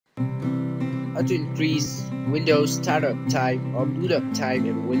how to increase Windows startup time or boot up time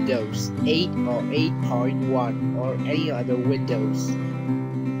in Windows 8 or 8.1 or any other Windows.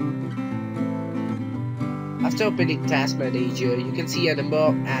 After opening Task Manager, you can see a number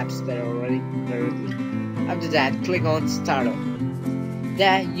of apps that are running currently. After that, click on Startup.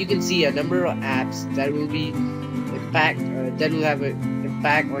 There, you can see a number of apps that will have an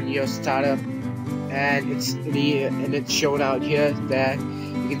impact on your startup, and it's shown out here. There,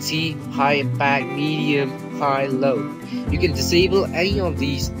 you can see high impact, medium, high, low. You can disable any of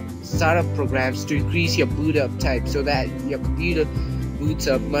these startup programs to increase your boot up time so that your computer boots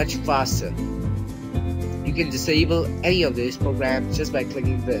up much faster. You can disable any of these programs just by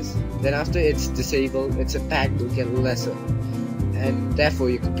clicking this. Then after it's disabled, its impact will get lesser, and therefore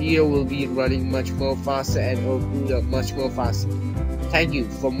your computer will be running much more faster and will boot up much more faster. Thank you.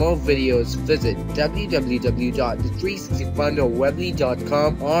 For more videos, visit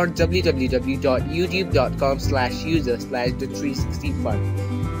www.the360fun.weebly.com or www.youtube.com/user/the360fun.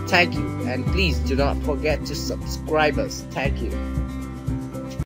 Thank you, and please do not forget to subscribe us. Thank you.